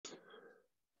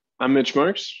I'm Mitch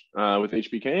Marks with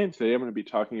HBK, and today I'm going to be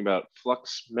talking about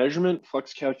flux measurement,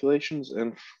 flux calculations,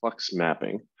 and flux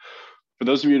mapping. For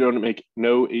those of you who don't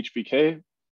know HBK,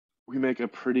 we make a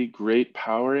pretty great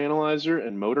power analyzer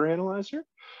and motor analyzer.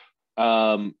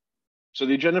 So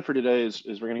the agenda for today is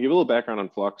we're going to give a little background on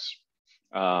flux.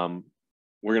 We're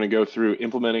going to go through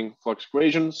implementing flux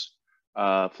equations,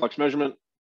 flux measurement,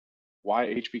 why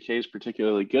HBK is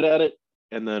particularly good at it,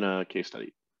 and then a case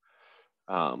study.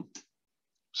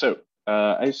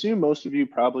 I assume most of you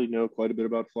probably know quite a bit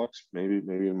about flux, maybe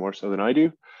more so than I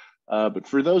do. But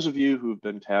for those of you who've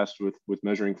been tasked with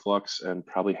measuring flux and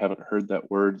probably haven't heard that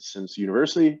word since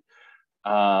university,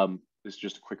 this is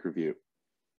just a quick review.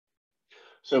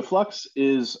 So flux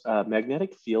is a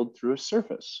magnetic field through a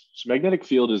surface. So magnetic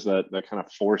field is that kind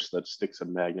of force that sticks a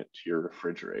magnet to your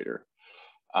refrigerator.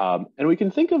 And we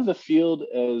can think of the field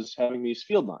as having these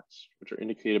field lines, which are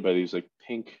indicated by these like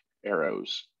pink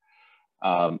arrows.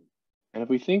 And if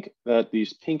we think that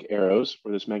these pink arrows,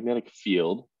 or this magnetic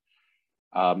field,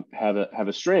 have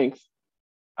a strength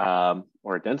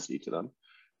or a density to them,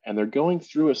 and they're going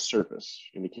through a surface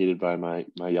indicated by my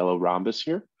yellow rhombus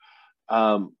here,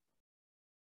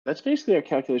 that's basically our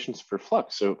calculations for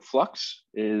flux. So flux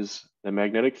is the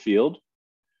magnetic field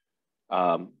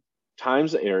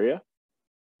times the area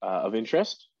of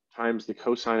interest times the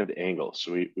cosine of the angle.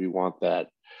 So we want that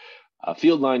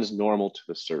field line is normal to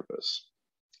the surface.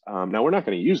 Now, we're not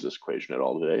going to use this equation at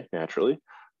all today, naturally,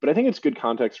 but I think it's good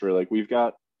context for like we've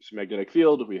got some magnetic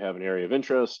field, we have an area of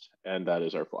interest, and that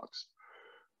is our flux.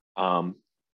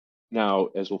 Now,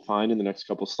 as we'll find in the next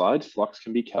couple of slides, flux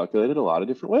can be calculated a lot of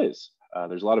different ways.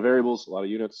 There's a lot of variables, a lot of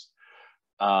units.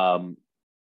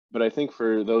 But I think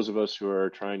for those of us who are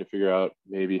trying to figure out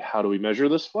maybe how do we measure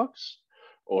this flux,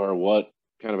 or what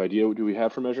kind of idea do we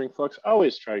have for measuring flux, I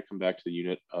always try to come back to the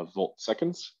unit of volt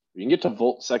seconds. If you can get to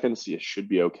volt seconds, you should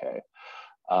be okay.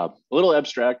 A little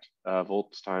abstract,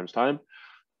 volts times time,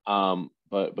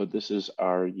 but this is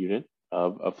our unit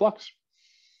of flux.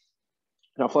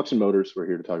 Now, flux and motors, we're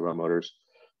here to talk about motors.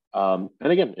 And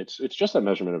again, it's just a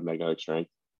measurement of magnetic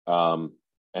strength, and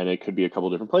it could be a couple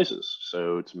different places.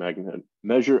 So it's a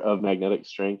measure of magnetic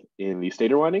strength in the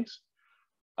stator windings.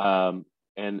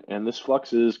 And this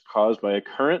flux is caused by a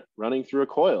current running through a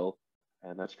coil,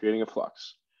 and that's creating a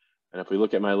flux. And if we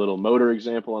look at my little motor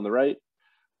example on the right,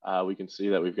 we can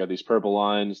see that we've got these purple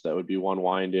lines that would be one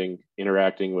winding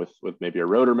interacting with maybe a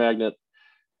rotor magnet,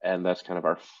 and that's kind of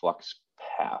our flux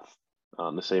path.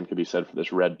 The same could be said for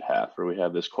this red path, where we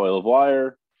have this coil of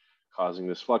wire causing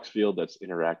this flux field that's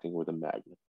interacting with a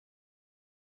magnet.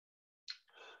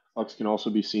 Flux can also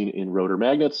be seen in rotor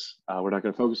magnets. We're not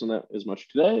going to focus on that as much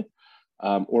today.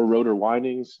 Or rotor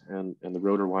windings, and the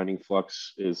rotor winding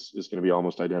flux is going to be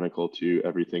almost identical to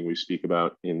everything we speak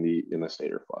about in the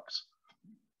stator flux.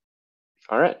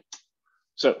 All right,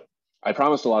 so I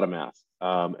promised a lot of math,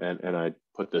 and I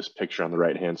put this picture on the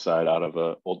right-hand side out of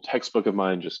an old textbook of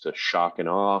mine just to shock and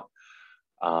awe.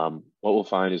 What we'll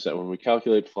find is that when we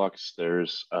calculate flux,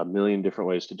 there's a million different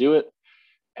ways to do it,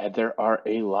 and there are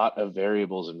a lot of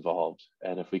variables involved.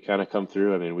 And if we kind of come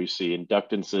through, I mean, we see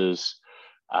inductances,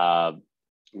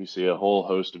 we see a whole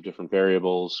host of different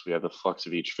variables. We have the flux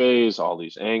of each phase, all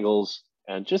these angles,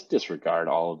 and just disregard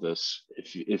all of this.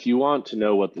 If you want to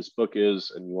know what this book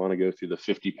is and you want to go through the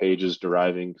 50 pages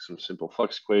deriving some simple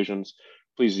flux equations,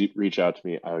 please reach out to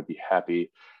me. I would be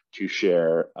happy to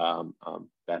share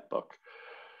that book.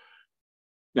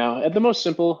 Now, at the most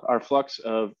simple, our flux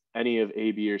of any of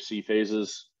A, B, or C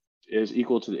phases is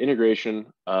equal to the integration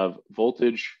of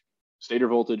voltage, stator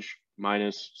voltage,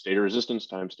 minus stator resistance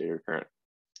times stator current.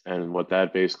 And what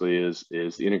that basically is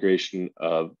the integration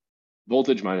of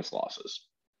voltage minus losses.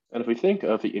 And if we think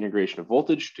of the integration of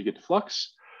voltage to get to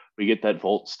flux, we get that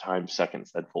volts times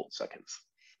seconds, that volt seconds.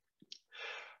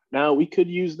 Now, we could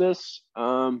use this,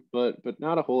 but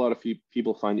not a whole lot of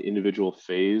people find individual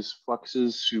phase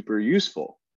fluxes super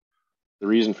useful. The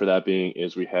reason for that being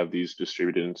is we have these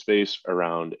distributed in space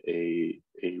around a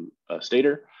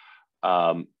stator.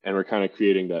 And we're kind of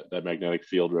creating that magnetic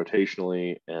field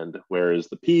rotationally. And where is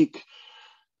the peak?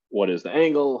 What is the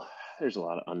angle? There's a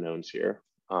lot of unknowns here.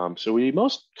 So we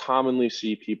most commonly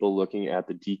see people looking at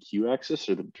the DQ axis,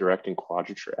 or the direct and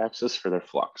quadrature axis, for their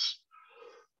flux.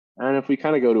 And if we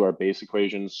kind of go to our base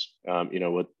equations, you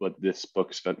know, what this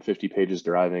book spent 50 pages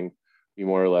deriving, we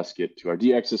more or less get to our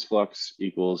d-axis flux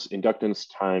equals inductance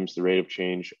times the rate of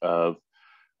change of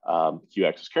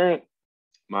q-axis current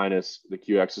minus the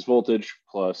q-axis voltage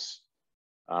plus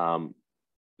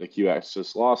the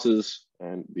q-axis losses.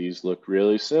 And these look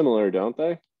really similar, don't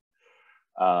they?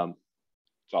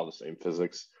 It's all the same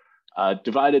physics.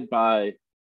 Divided by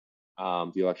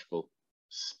the electrical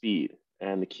speed,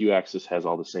 and the q-axis has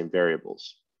all the same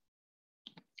variables.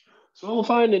 So what we'll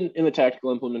find in the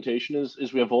tactical implementation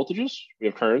is we have voltages, we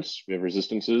have currents, we have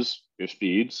resistances, we have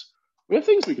speeds, we have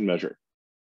things we can measure.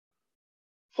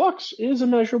 Flux is a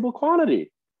measurable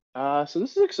quantity. So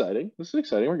this is exciting. This is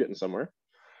exciting. We're getting somewhere.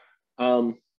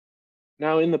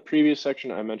 Now, in the previous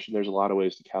section, I mentioned there's a lot of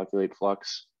ways to calculate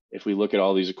flux. If we look at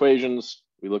all these equations,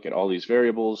 we look at all these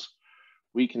variables,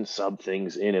 we can sub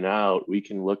things in and out. We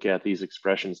can look at these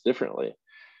expressions differently.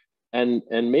 And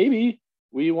maybe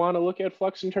we want to look at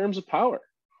flux in terms of power.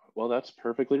 Well, that's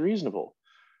perfectly reasonable.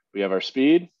 We have our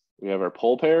speed, we have our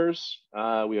pole pairs,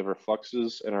 we have our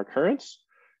fluxes and our currents,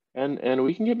 and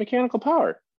we can get mechanical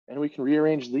power. And we can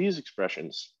rearrange these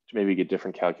expressions to maybe get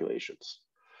different calculations.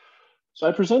 So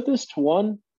I present this to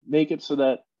one, make it so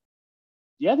that,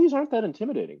 yeah, these aren't that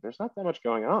intimidating. There's not that much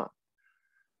going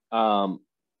on.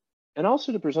 And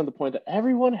also to present the point that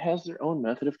everyone has their own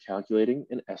method of calculating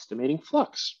and estimating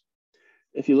flux.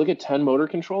 If you look at 10 motor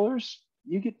controllers,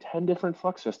 you get 10 different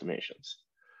flux estimations.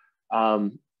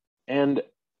 And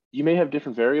you may have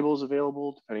different variables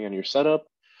available depending on your setup.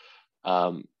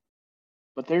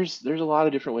 But there's a lot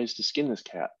of different ways to skin this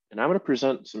cat. And I'm going to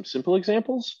present some simple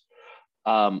examples,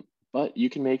 but you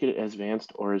can make it as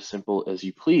advanced or as simple as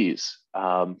you please.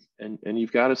 And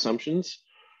you've got assumptions.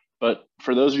 But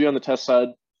for those of you on the test side,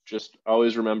 just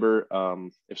always remember,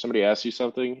 if somebody asks you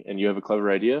something and you have a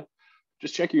clever idea,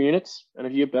 just check your units. And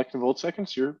if you get back to volt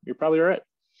seconds, you're probably all right.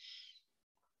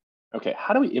 Okay,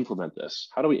 how do we implement this?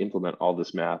 How do we implement all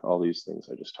this math, all these things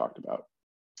I just talked about?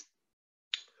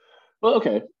 Well,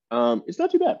 okay, it's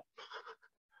not too bad.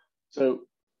 So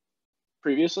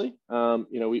previously,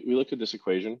 we looked at this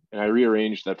equation, and I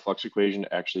rearranged that flux equation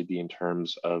to actually be in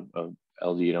terms of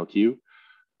LD and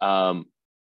LQ.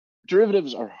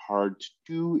 Derivatives are hard to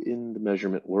do in the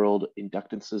measurement world.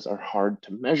 Inductances are hard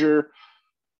to measure.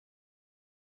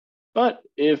 But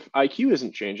if IQ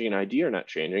isn't changing and ID are not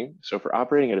changing, so if we're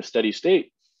operating at a steady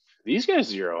state, these guys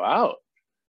zero out.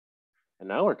 And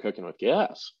now we're cooking with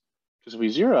gas. Because if we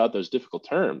zero out those difficult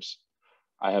terms,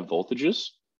 I have voltages,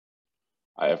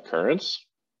 I have currents,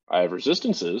 I have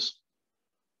resistances,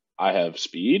 I have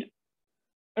speed,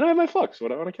 and I have my flux,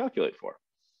 what I want to calculate for.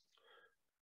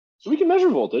 So we can measure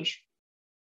voltage,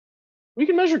 we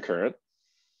can measure current,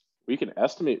 we can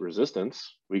estimate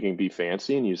resistance, we can be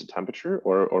fancy and use a temperature,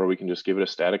 or we can just give it a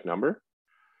static number.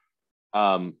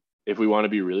 If we want to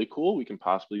be really cool, we can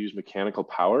possibly use mechanical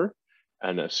power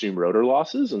and assume rotor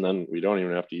losses, and then we don't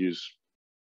even have to use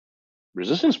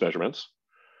resistance measurements.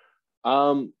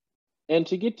 And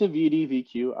to get to VD,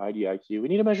 VQ, ID, IQ, we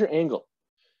need to measure angle,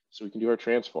 so we can do our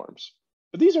transforms.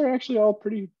 But these are actually all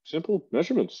pretty simple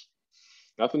measurements.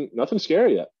 Nothing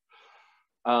scary yet.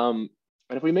 And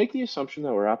if we make the assumption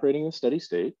that we're operating in a steady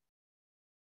state,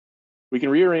 we can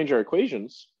rearrange our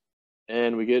equations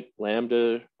and we get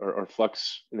lambda or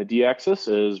flux in the d-axis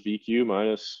as VQ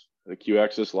minus the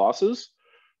q-axis losses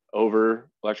over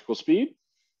electrical speed.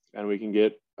 And we can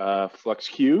get flux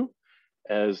Q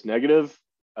as negative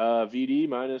VD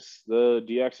minus the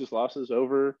d-axis losses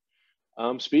over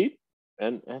speed.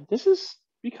 And this is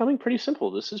becoming pretty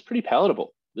simple. This is pretty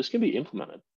palatable. This can be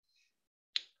implemented.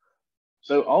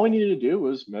 So all we needed to do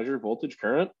was measure voltage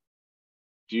current,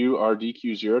 do our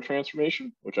DQ0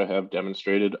 transformation, which I have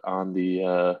demonstrated on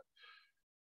the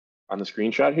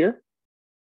screenshot here.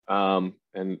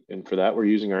 And for that, we're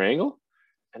using our angle.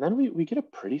 And then we get a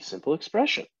pretty simple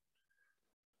expression.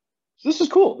 So this is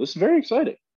cool. This is very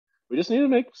exciting. We just need to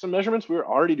make some measurements we were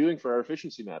already doing for our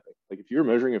efficiency mapping. Like if you're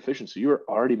measuring efficiency, you were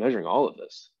already measuring all of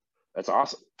this. That's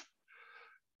awesome.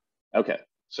 Okay.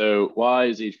 So why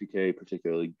is HPK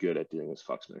particularly good at doing this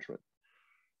flux measurement?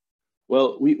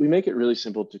 Well, we make it really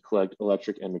simple to collect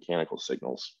electric and mechanical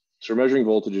signals. So we're measuring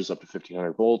voltages up to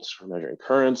 1500 volts. We're measuring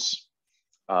currents.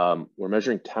 We're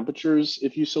measuring temperatures,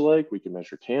 if you so like. We can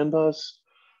measure CAN bus.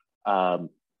 And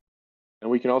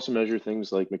we can also measure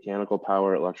things like mechanical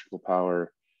power, electrical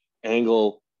power,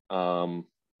 angle,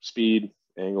 speed,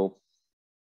 angle.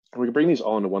 And we can bring these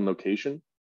all into one location.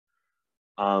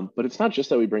 But it's not just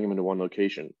that we bring them into one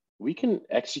location. We can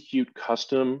execute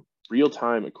custom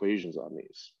real-time equations on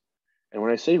these. And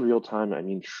when I say real-time, I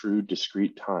mean true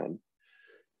discrete time.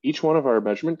 Each one of our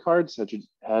measurement cards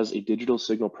has a digital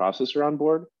signal processor on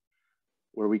board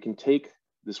where we can take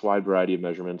this wide variety of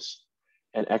measurements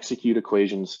and execute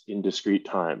equations in discrete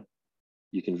time.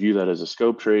 You can view that as a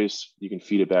scope trace. You can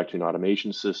feed it back to an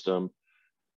automation system.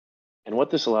 And what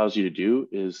this allows you to do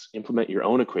is implement your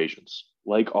own equations,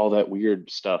 like all that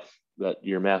weird stuff that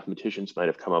your mathematicians might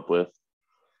have come up with.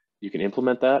 You can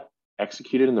implement that,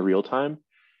 execute it in the real time,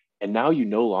 And now you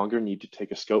no longer need to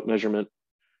take a scope measurement,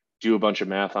 do a bunch of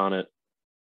math on it,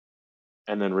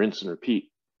 and then rinse and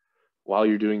repeat. While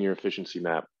you're doing your efficiency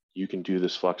map, you can do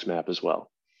this flux map as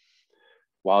well.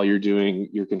 While you're doing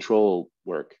your control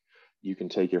work, you can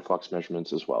take your flux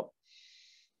measurements as well.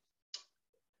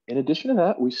 In addition to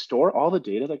that, we store all the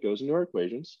data that goes into our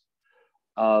equations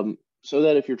so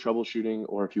that if you're troubleshooting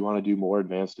or if you want to do more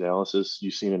advanced analysis, you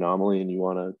see an anomaly and you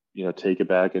want to take it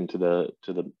back into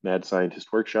the mad scientist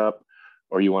workshop,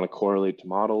 or you want to correlate to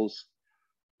models,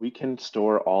 we can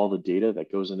store all the data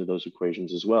that goes into those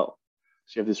equations as well.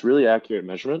 So you have this really accurate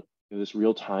measurement, this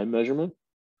real-time measurement.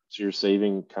 So you're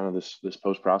saving kind of this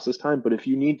post-process time, but if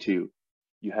you need to,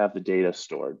 you have the data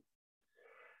stored.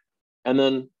 And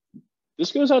then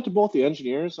this goes out to both the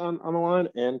engineers on the line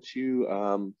and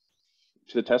to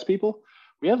the test people.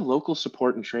 We have local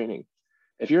support and training.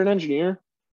 If you're an engineer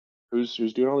who's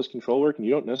doing all this control work and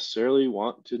you don't necessarily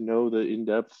want to know the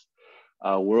in-depth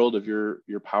world of your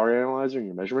power analyzer and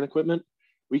your measurement equipment,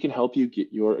 we can help you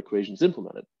get your equations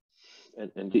implemented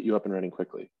and get you up and running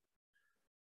quickly.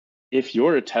 If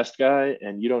you're a test guy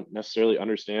and you don't necessarily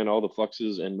understand all the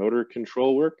fluxes and motor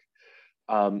control work,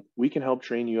 we can help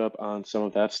train you up on some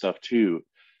of that stuff too,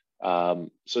 so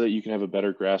that you can have a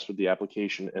better grasp of the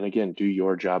application and again, do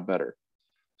your job better.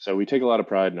 So we take a lot of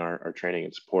pride in our training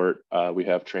and support. We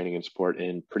have training and support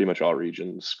in pretty much all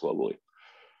regions globally.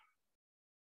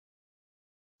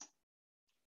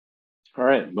 All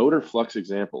right, motor flux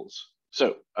examples.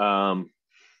 So I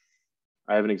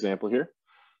have an example here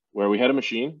where we had a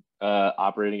machine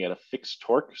operating at a fixed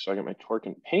torque. So I got my torque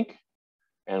in pink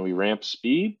and we ramp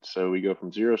speed. So we go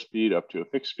from 0 speed up to a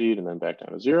fixed speed and then back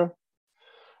down to 0.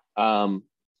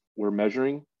 We're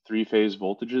measuring 3-phase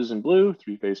voltages in blue,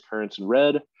 3-phase currents in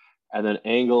red, and then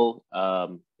angle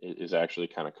is actually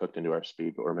kind of cooked into our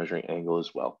speed, but we're measuring angle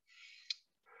as well.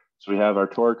 So we have our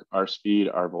torque, our speed,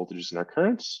 our voltages, and our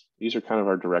currents. These are kind of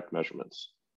our direct measurements.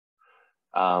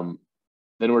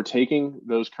 Then we're taking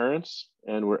those currents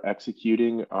and we're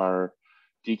executing our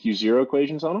DQ0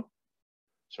 equations on them.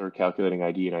 So we're calculating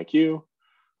ID and IQ.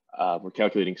 We're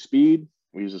calculating speed.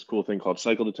 We use this cool thing called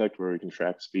cycle detect where we can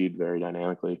track speed very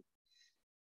dynamically.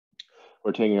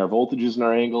 We're taking our voltages and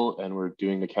our angle and we're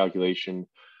doing the calculation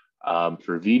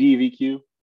for VD, VQ.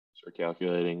 So we're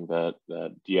calculating that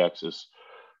D-axis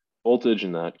voltage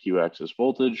and that Q-axis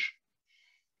voltage.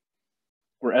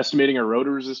 We're estimating our rotor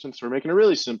resistance. We're making a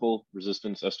really simple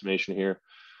resistance estimation here.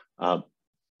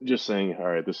 Just saying, all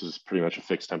right, this is pretty much a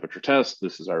fixed temperature test.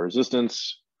 This is our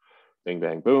resistance. Bing,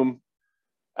 bang, boom.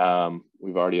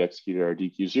 We've already executed our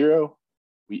DQ0.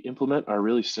 We implement our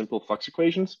really simple flux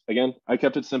equations. Again, I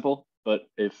kept it simple, but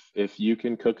if you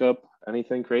can cook up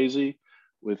anything crazy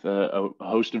with a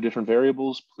host of different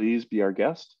variables, please be our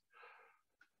guest.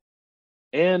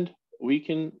 And we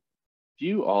can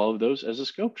view all of those as a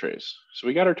scope trace. So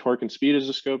we got our torque and speed as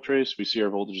a scope trace. We see our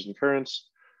voltages and currents.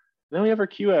 Then we have our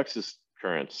Q-axis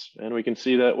currents. And we can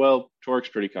see that, well, torque's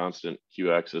pretty constant.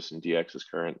 Q-axis and D-axis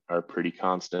current are pretty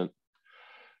constant.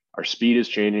 Our speed is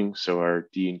changing, so our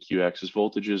D and Q-axis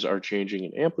voltages are changing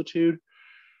in amplitude.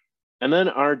 And then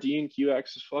our D and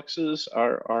Q-axis fluxes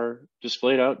are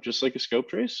displayed out just like a scope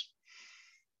trace.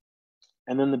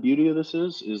 And then the beauty of this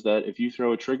is that if you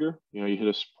throw a trigger, you hit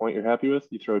a point you're happy with,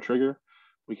 you throw a trigger,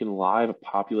 we can live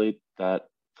populate that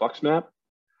flux map.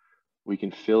 We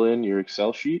can fill in your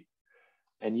Excel sheet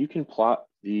and you can plot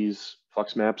these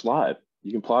flux maps live.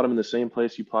 You can plot them in the same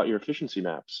place you plot your efficiency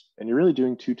maps. And you're really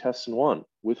doing 2 tests in one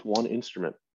with one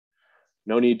instrument.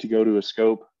 No need to go to a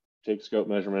scope, take a scope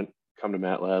measurement, come to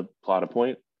MATLAB, plot a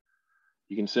point.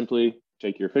 You can simply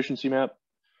take your efficiency map,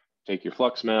 take your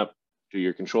flux map, do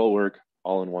your control work,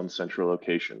 all in one central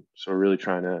location. So we're really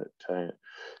trying to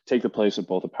take the place of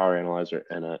both a power analyzer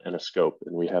and a scope.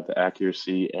 And we have the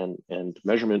accuracy and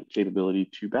measurement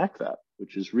capability to back that,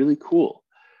 which is really cool.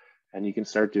 And you can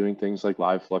start doing things like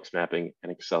live flux mapping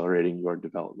and accelerating your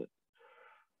development.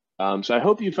 So I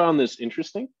hope you found this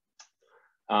interesting.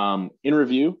 In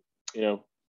review,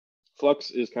 flux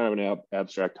is kind of an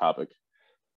abstract topic,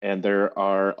 and there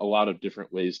are a lot of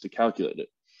different ways to calculate it.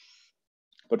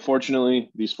 But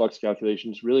fortunately, these flux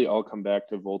calculations really all come back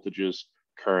to voltages,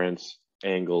 currents,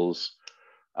 angles,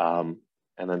 and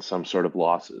then some sort of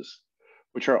losses,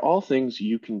 which are all things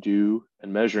you can do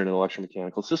and measure in an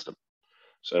electromechanical system.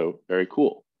 So very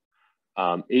cool.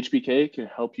 HBK can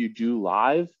help you do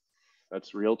live,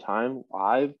 that's real-time,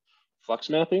 live flux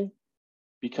mapping.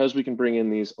 Because we can bring in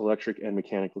these electric and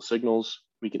mechanical signals,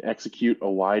 we can execute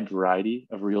a wide variety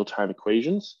of real-time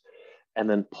equations and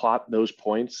then plot those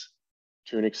points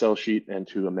to an Excel sheet and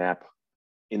to a map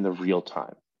in the real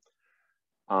time.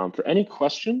 For any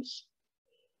questions,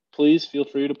 please feel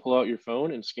free to pull out your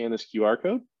phone and scan this QR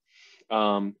code.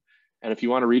 And if you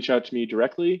want to reach out to me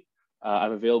directly,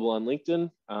 I'm available on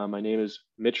LinkedIn. My name is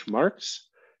Mitch Marks,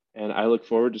 and I look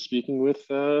forward to speaking with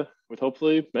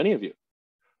hopefully many of you.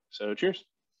 So cheers.